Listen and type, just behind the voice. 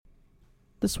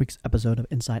This week's episode of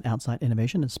Inside Outside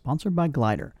Innovation is sponsored by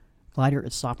Glider. Glider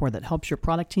is software that helps your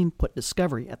product team put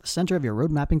discovery at the center of your road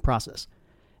mapping process,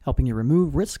 helping you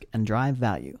remove risk and drive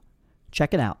value.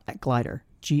 Check it out at Glider,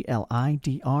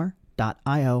 glidr.io/IO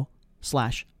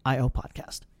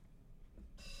podcast.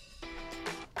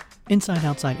 Inside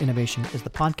Outside Innovation is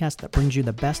the podcast that brings you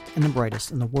the best and the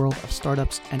brightest in the world of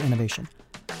startups and innovation.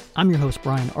 I'm your host,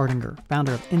 Brian Ardinger,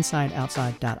 founder of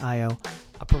InsideOutside.io,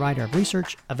 a provider of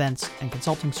research, events, and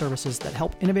consulting services that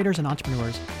help innovators and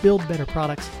entrepreneurs build better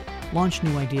products, launch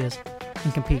new ideas,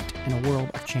 and compete in a world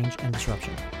of change and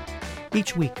disruption.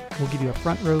 Each week, we'll give you a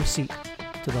front row seat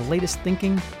to the latest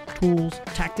thinking, tools,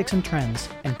 tactics, and trends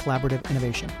in collaborative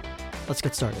innovation. Let's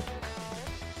get started.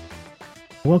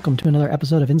 Welcome to another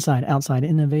episode of Inside Outside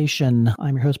Innovation.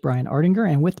 I'm your host, Brian Ardinger,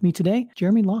 and with me today,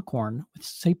 Jeremy Lockhorn with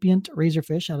Sapient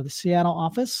Razorfish out of the Seattle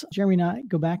office. Jeremy and I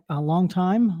go back a long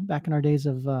time, back in our days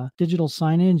of digital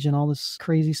signage and all this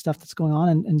crazy stuff that's going on.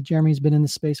 And Jeremy's been in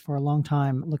this space for a long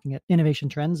time looking at innovation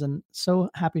trends, and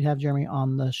so happy to have Jeremy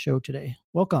on the show today.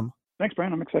 Welcome. Thanks,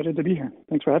 Brian. I'm excited to be here.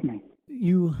 Thanks for having me.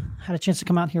 You had a chance to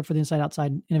come out here for the Inside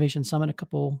Outside Innovation Summit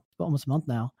almost a month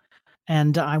now.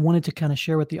 And I wanted to kind of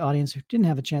share with the audience who didn't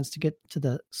have a chance to get to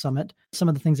the summit some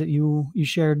of the things that you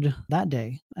shared that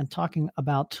day and talking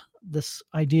about this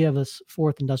idea of this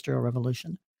fourth industrial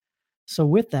revolution. So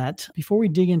with that, before we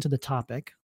dig into the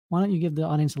topic, why don't you give the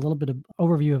audience a little bit of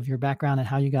overview of your background and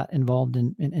how you got involved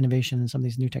in innovation and some of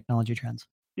these new technology trends?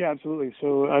 Yeah, absolutely.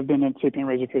 So I've been at Sapient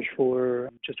Razorfish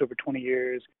for just over 20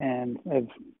 years, and I've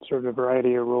served a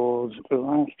variety of roles for the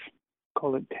last,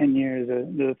 call it 10 years.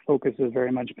 The focus has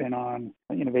very much been on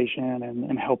innovation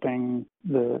and helping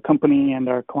the company and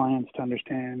our clients to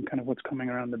understand kind of what's coming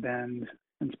around the bend.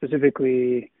 And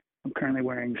specifically, I'm currently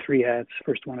wearing three hats.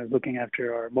 First one is looking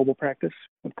after our mobile practice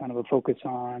with kind of a focus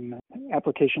on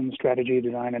application strategy,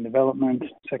 design, and development.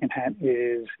 Second hat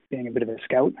is being a bit of a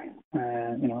scout,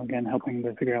 again, helping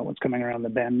to figure out what's coming around the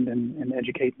bend and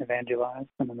educate and evangelize.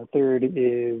 And then the third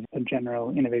is a general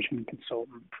innovation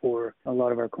consultant for a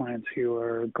lot of our clients who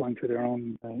are going through their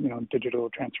own,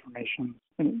 digital transformation.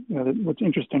 And, what's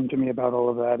interesting to me about all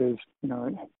of that is,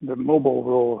 the mobile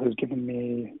role has given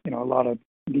me, a lot of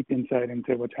deep insight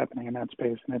into what's happening in that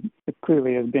space. And it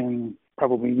clearly has been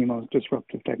probably the most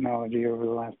disruptive technology over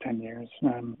the last 10 years,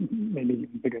 maybe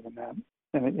even bigger than that.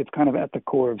 And it's kind of at the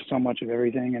core of so much of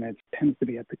everything, and it tends to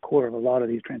be at the core of a lot of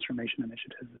these transformation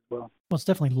initiatives as well. Well, it's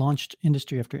definitely launched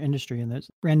industry after industry, and there's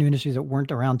brand new industries that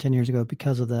weren't around 10 years ago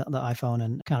because of the iPhone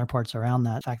and counterparts around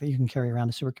that. The fact that you can carry around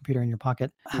a supercomputer in your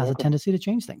pocket has a tendency to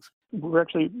change things. We're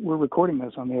recording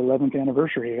this on the 11th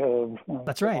anniversary of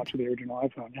That's right. The launch of the original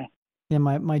iPhone, yeah. Yeah,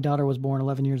 my daughter was born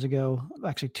 11 years ago,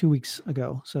 actually 2 weeks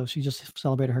ago. So she just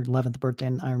celebrated her 11th birthday.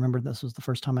 And I remember this was the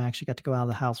first time I actually got to go out of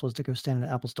the house was to go stand in an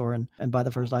Apple store and buy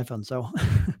the first iPhone. So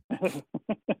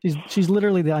she's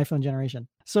literally the iPhone generation.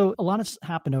 So a lot has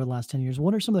happened over the last 10 years.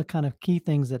 What are some of the kind of key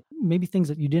things that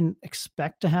you didn't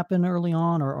expect to happen early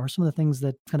on, or some of the things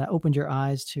that kind of opened your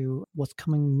eyes to what's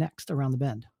coming next around the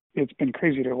bend? It's been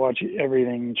crazy to watch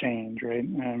everything change, right,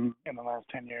 in the last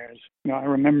 10 years. I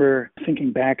remember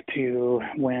thinking back to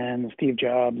when Steve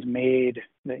Jobs made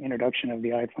the introduction of the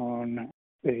iPhone.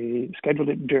 They scheduled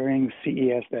it during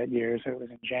CES that year, so it was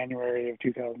in January of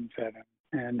 2007.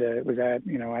 And it was at,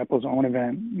 Apple's own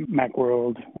event,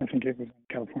 Macworld. I think it was in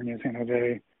California, San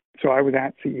Jose. So I was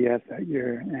at CES that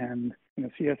year, and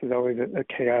CES is always a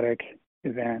chaotic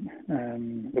event.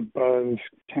 The buzz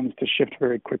tends to shift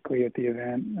very quickly at the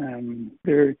event.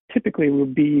 There typically will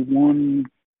be one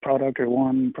product or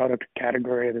one product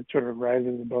category that sort of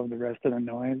rises above the rest of the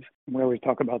noise. And we always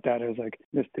talk about that as like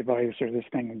this device or this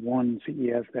thing won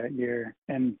CES that year.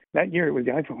 And that year it was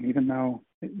the iPhone, even though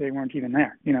they weren't even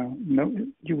there.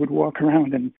 You would walk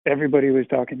around and everybody was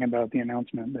talking about the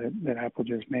announcement that Apple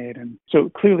just made. And so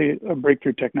clearly a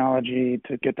breakthrough technology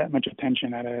to get that much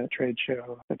attention at a trade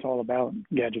show that's all about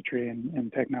gadgetry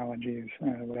and technologies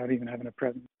without even having a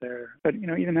presence there. But,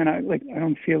 even then, I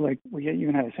don't feel like we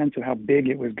even had a sense of how big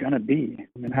it was going to be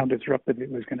and how disruptive it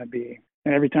was going to be.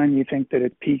 And every time you think that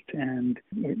it peaked and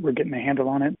we're getting a handle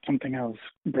on it, something else,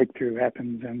 breakthrough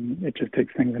happens, and it just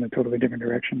takes things in a totally different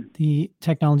direction. The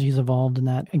technology has evolved in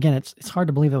that. Again, it's hard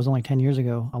to believe it was only 10 years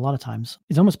ago. A lot of times,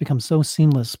 it's almost become so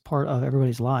seamless part of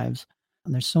everybody's lives.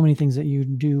 And there's so many things that you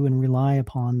do and rely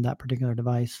upon that particular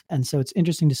device. And so it's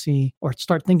interesting to see or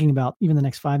start thinking about even the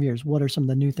next 5 years. What are some of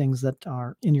the new things that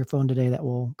are in your phone today that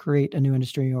will create a new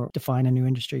industry or define a new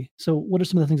industry? So what are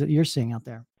some of the things that you're seeing out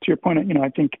there? To your point, I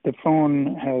think the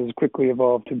phone has quickly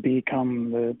evolved to become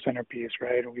the centerpiece,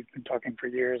 right? We've been talking for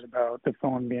years about the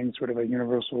phone being sort of a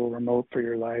universal remote for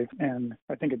your life. And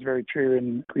I think it's very true.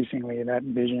 And increasingly that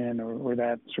vision or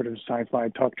that sort of sci-fi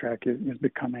talk track is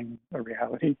becoming a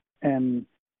reality. And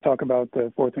talk about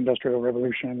the fourth industrial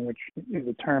revolution, which is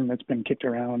a term that's been kicked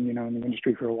around, in the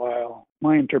industry for a while.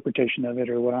 My interpretation of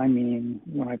it, or what I mean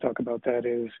when I talk about that,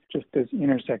 is just this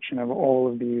intersection of all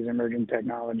of these emerging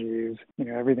technologies,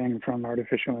 everything from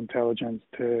artificial intelligence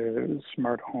to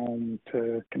smart home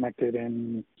to connected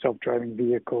and self-driving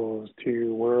vehicles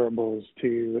to wearables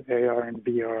to AR and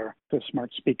VR to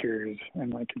smart speakers,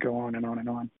 and I could go on and on and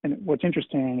on. And what's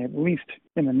interesting, at least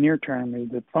in the near term, is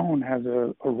that phone has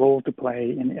a role to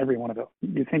play in every one of those.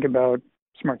 You think about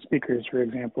smart speakers, for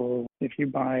example. If you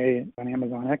buy an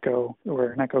Amazon Echo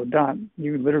or an Echo Dot,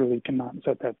 you literally cannot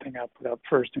set that thing up without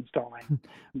first installing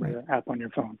right. the app on your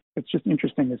phone. It's just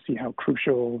interesting to see how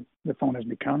crucial the phone has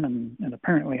become, and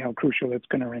apparently how crucial it's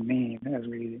going to remain as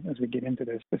we get into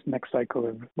this next cycle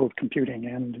of both computing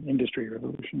and industry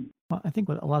revolution. Well, I think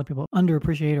what a lot of people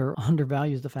underappreciate or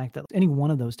undervalue is the fact that any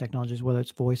one of those technologies, whether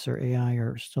it's voice or AI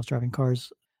or self-driving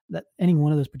cars, that any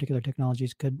one of those particular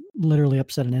technologies could literally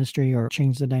upset an industry or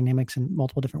change the dynamics in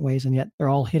multiple different ways. And yet they're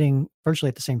all hitting virtually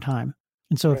at the same time.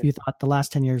 And so if you thought the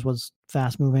last 10 years was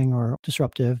fast moving or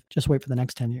disruptive, just wait for the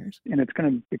next 10 years. And it's going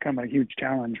to become a huge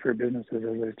challenge for businesses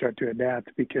as they start to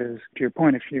adapt, because to your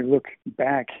point, if you look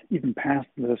back even past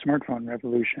the smartphone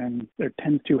revolution, there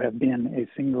tends to have been a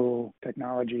single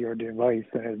technology or device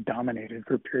that has dominated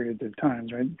for periods of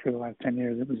times, right? For the last 10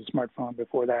 years, it was a smartphone.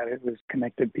 Before that, it was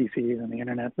connected PCs and the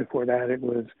internet. Before that, it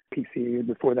was PC.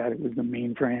 Before that, it was the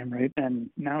mainframe, right? And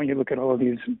now you look at all of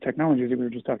these technologies that we were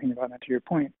just talking about, and to your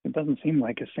point, it doesn't seem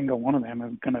like a single one of them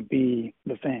is going to be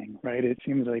the thing, right? It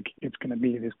seems like it's going to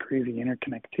be this crazy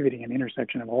interconnectivity and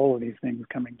intersection of all of these things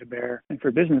coming to bear. And for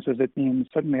businesses, it means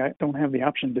suddenly I don't have the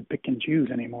option to pick and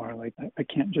choose anymore. Like I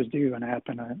can't just do an app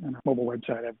and a mobile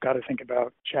website. I've got to think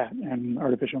about chat and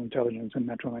artificial intelligence and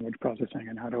natural language processing,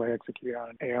 and how do I execute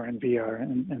on AR and VR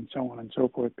and so on and so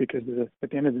forth. Because at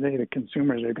the end of the day, the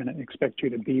consumers are going to expect you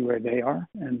to be where they are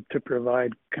and to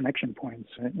provide connection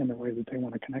points in the way that they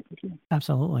want to connect with you.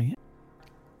 Absolutely.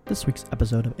 This week's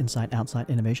episode of Inside Outside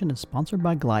Innovation is sponsored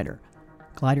by Glider.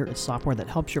 Glider is software that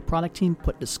helps your product team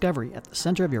put discovery at the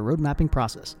center of your road mapping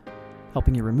process,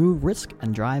 helping you remove risk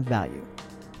and drive value.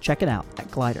 Check it out at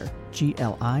Glider, glidr.io/IO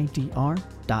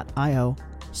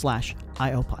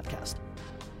podcast.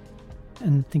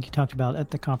 And I think you talked about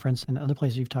at the conference and other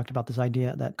places you've talked about this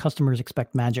idea that customers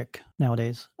expect magic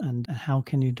nowadays. And how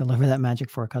can you deliver that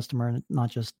magic for a customer and not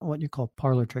just what you call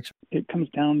parlor tricks? It comes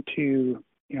down to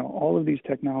all of these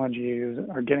technologies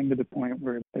are getting to the point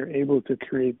where they're able to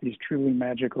create these truly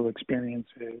magical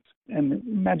experiences. And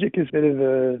magic is a bit of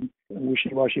a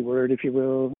wishy-washy word, if you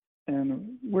will.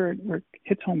 And where it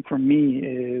hits home for me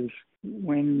is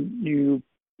when you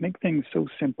make things so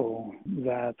simple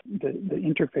that the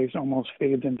interface almost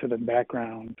fades into the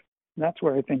background. That's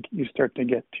where I think you start to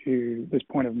get to this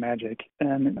point of magic.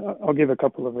 And I'll give a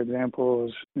couple of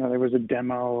examples. There was a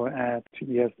demo at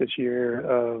CES this year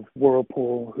of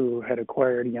Whirlpool, who had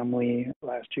acquired Yummly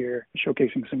last year,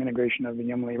 showcasing some integration of the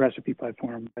Yummly recipe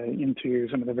platform into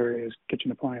some of the various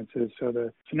kitchen appliances. So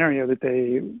the scenario that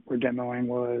they were demoing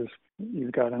was,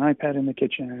 you've got an iPad in the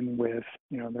kitchen with,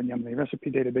 the Yummly recipe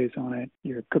database on it.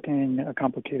 You're cooking a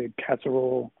complicated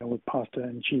casserole with pasta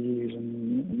and cheese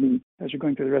and meat. As you're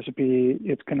going through the recipe,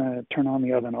 it's going to turn on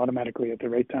the oven automatically at the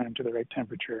right time to the right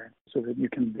temperature so that you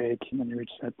can bake when you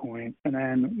reach that point. And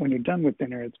then when you're done with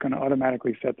dinner, it's going to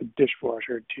automatically set the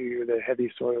dishwasher to the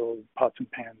heavy soiled pots and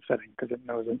pans setting because it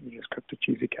knows that you just cooked a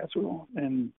cheesy casserole.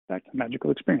 And that's a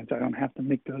magical experience. I don't have to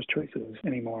make those choices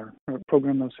anymore or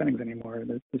program those settings anymore.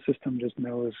 The system just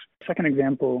knows. Second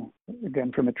example,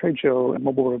 again, from a trade show at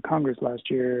Mobile World Congress last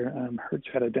year, Hertz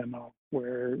had a demo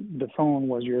where the phone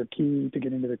was your key to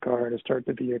get into the car to start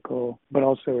the vehicle, but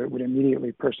also it would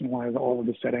immediately personalize all of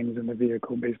the settings in the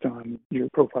vehicle based on your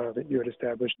profile that you had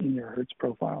established in your Hertz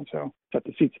profile. So set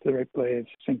the seats to the right place,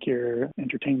 sync your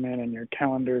entertainment and your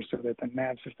calendar so that the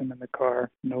nav system in the car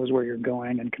knows where you're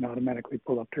going and can automatically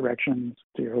pull up directions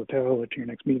to your hotel or to your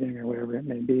next meeting or wherever it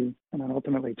may be, and then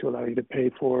ultimately to allow you to pay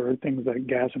for things like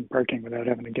gas and parking without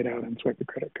having to get out and swipe a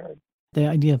credit card. The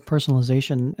idea of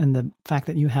personalization and the fact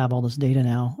that you have all this data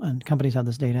now and companies have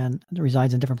this data and it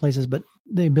resides in different places, but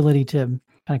the ability to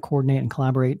kind of coordinate and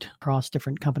collaborate across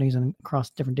different companies and across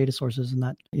different data sources, and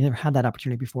that you never had that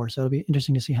opportunity before. So it'll be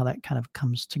interesting to see how that kind of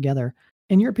comes together.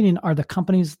 In your opinion, are the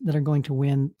companies that are going to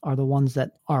win are the ones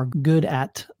that are good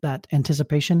at that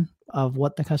anticipation of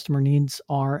what the customer needs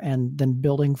are and then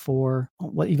building for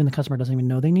what even the customer doesn't even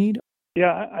know they need?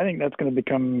 Yeah, I think that's going to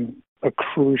become a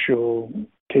crucial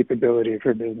capability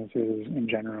for businesses in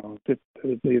general,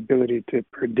 the ability to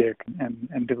predict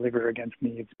and deliver against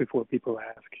needs before people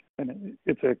ask. And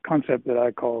it's a concept that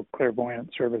I call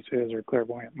clairvoyant services or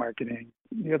clairvoyant marketing.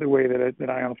 The other way that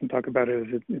I often talk about it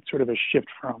is it's sort of a shift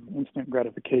from instant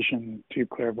gratification to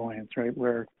clairvoyance, right?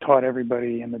 We're taught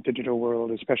everybody in the digital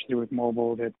world, especially with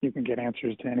mobile, that you can get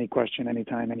answers to any question,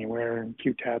 anytime, anywhere, a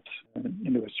few taps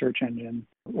into a search engine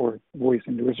or voice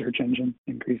into a search engine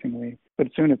increasingly. But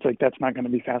soon it's like that's not going to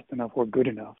be fast enough or good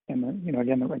enough. And,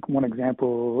 again, like one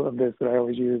example of this that I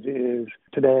always use is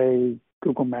today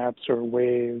Google Maps or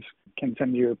Waze can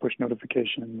send you a push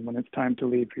notification when it's time to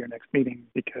leave for your next meeting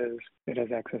because it has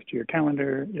access to your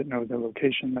calendar, it knows the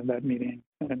location of that meeting,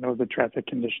 and it knows the traffic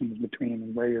conditions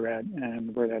between where you're at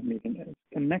and where that meeting is.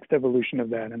 The next evolution of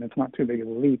that, and it's not too big of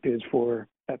a leap, is for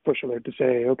that push alert to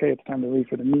say, okay, it's time to leave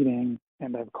for the meeting,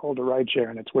 and I've called a rideshare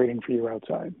and it's waiting for you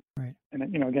outside. Right. And,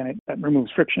 that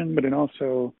removes friction, but it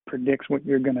also predicts what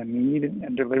you're going to need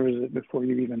and delivers it before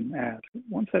you even ask.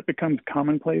 Once that becomes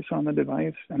commonplace on the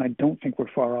device, and I don't think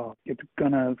we're far off, it's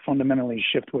going to fundamentally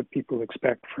shift what people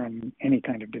expect from any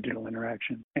kind of digital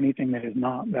interaction. Anything that is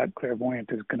not that clairvoyant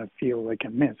is going to feel like a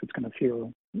miss. It's going to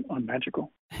feel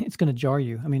unmagical. It's going to jar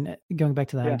you. I mean, going back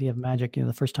to the idea of magic,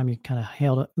 the first time you kind of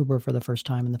hailed Uber for the first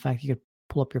time and the fact you could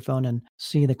pull up your phone and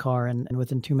see the car and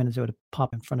within 2 minutes it would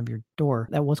pop in front of your door.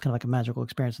 That was kind of like a magical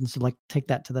experience. And so take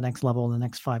that to the next level in the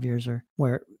next 5 years or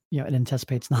where, it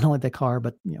anticipates not only the car,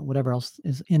 but whatever else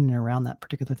is in and around that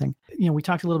particular thing. We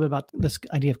talked a little bit about this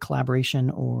idea of collaboration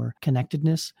or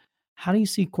connectedness. How do you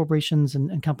see corporations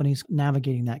and companies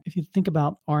navigating that? If you think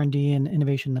about R&D and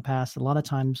innovation in the past, a lot of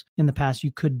times in the past,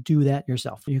 you could do that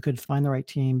yourself. You could find the right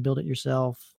team, build it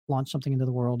yourself, launch something into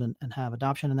the world and have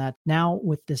adoption in that. Now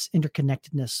with this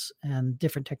interconnectedness and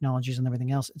different technologies and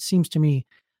everything else, it seems to me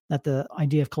that the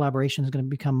idea of collaboration is going to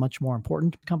become much more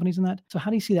important to companies in that. So how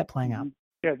do you see that playing out?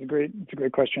 Yeah, it's a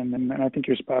great question, and I think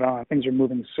you're spot on. Things are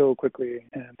moving so quickly,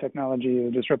 and technology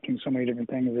is disrupting so many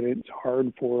different things that it's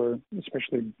hard for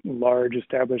especially large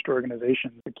established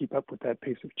organizations to keep up with that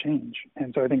pace of change.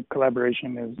 And so I think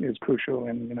collaboration is crucial,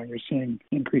 and you're seeing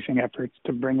increasing efforts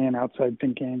to bring in outside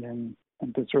thinking and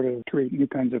to sort of create new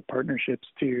kinds of partnerships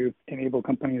to enable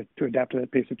companies to adapt to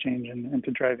that pace of change and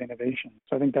to drive innovation.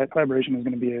 So I think that collaboration is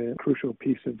going to be a crucial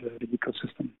piece of the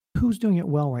ecosystem. Who's doing it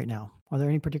well right now? Are there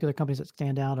any particular companies that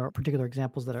stand out or particular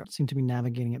examples that seem to be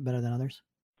navigating it better than others?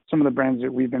 Some of the brands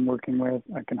that we've been working with,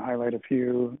 I can highlight a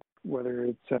few, whether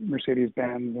it's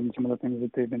Mercedes-Benz and some of the things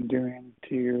that they've been doing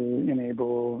to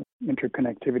enable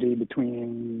interconnectivity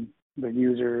between the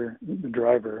user, the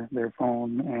driver, their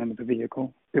phone, and the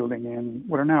vehicle, building in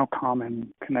what are now common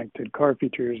connected car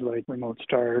features like remote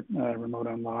start, remote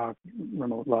unlock,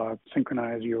 remote lock,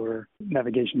 synchronize your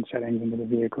navigation settings into the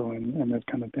vehicle and this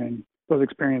kind of thing. Those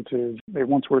experiences, they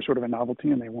once were sort of a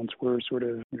novelty and they once were sort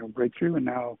of, breakthrough, and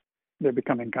now they're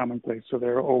becoming commonplace. So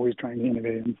they're always trying to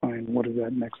innovate and find what is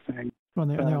that next thing. Well,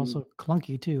 they're also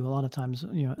clunky too. A lot of times,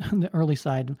 on the early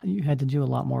side, you had to do a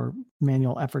lot more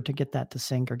manual effort to get that to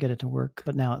sync or get it to work.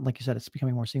 But now, like you said, it's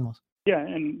becoming more seamless. Yeah,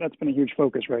 and that's been a huge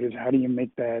focus, right, is how do you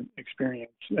make that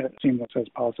experience as seamless as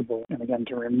possible? And again,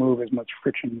 to remove as much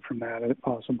friction from that as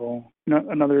possible.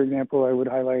 Another example I would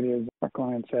highlight is our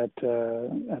clients at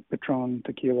Patron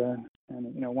Tequila.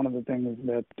 And, one of the things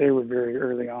that they were very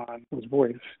early on was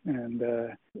voice. And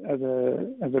as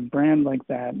a brand like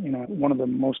that, one of the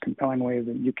most compelling ways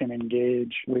that you can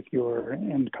engage with your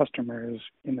end customers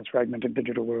in this fragmented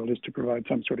digital world is to provide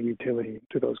some sort of utility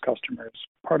to those customers.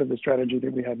 Part of the strategy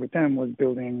that we had with them was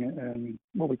building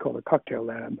what we call a cocktail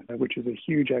lab, which is a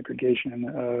huge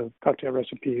aggregation of cocktail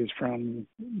recipes from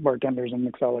bartenders and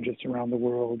mixologists around the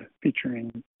world,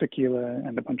 featuring tequila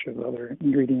and a bunch of other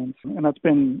ingredients. And that's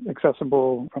been accessible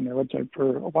from their website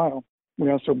for a while.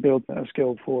 We also built a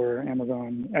skill for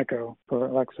Amazon Echo for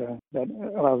Alexa that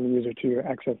allows the user to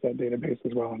access that database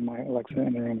as well in My Alexa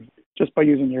in their own. Just by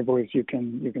using your voice, you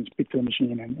can speak to the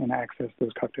machine and access those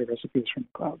cocktail recipes from the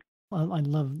cloud. Well, I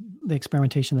love the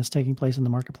experimentation that's taking place in the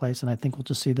marketplace, and I think we'll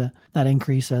just see that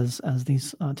increase as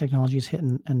these technologies hit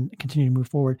and continue to move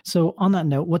forward. So on that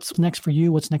note, what's next for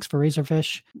you? What's next for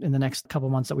Razorfish in the next couple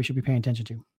of months that we should be paying attention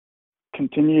to?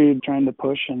 Continued trying to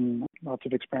push and lots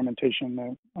of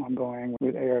experimentation ongoing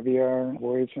with AR, VR,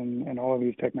 voice, and all of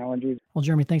these technologies. Well,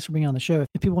 Jeremy, thanks for being on the show.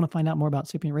 If people want to find out more about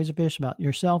Sapient Razorfish, about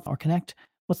yourself or Connect,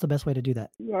 what's the best way to do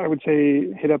that? I would say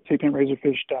hit up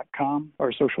sapientrazorfish.com,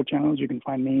 our social channels. You can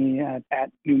find me at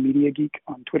New Media Geek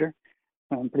on Twitter.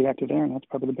 I'm pretty active there, and that's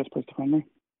probably the best place to find me.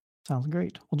 Sounds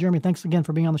great. Well, Jeremy, thanks again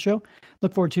for being on the show.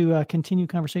 Look forward to continued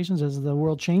conversations as the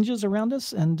world changes around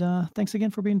us. And thanks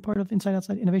again for being part of Inside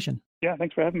Outside Innovation. Yeah,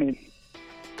 thanks for having me.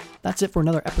 That's it for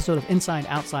another episode of Inside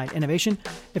Outside Innovation.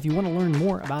 If you want to learn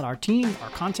more about our team, our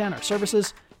content, our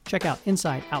services, check out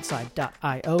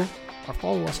InsideOutside.io or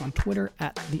follow us on Twitter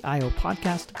at the IO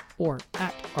Podcast or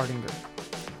at Ardinger.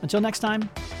 Until next time,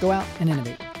 go out and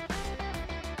innovate.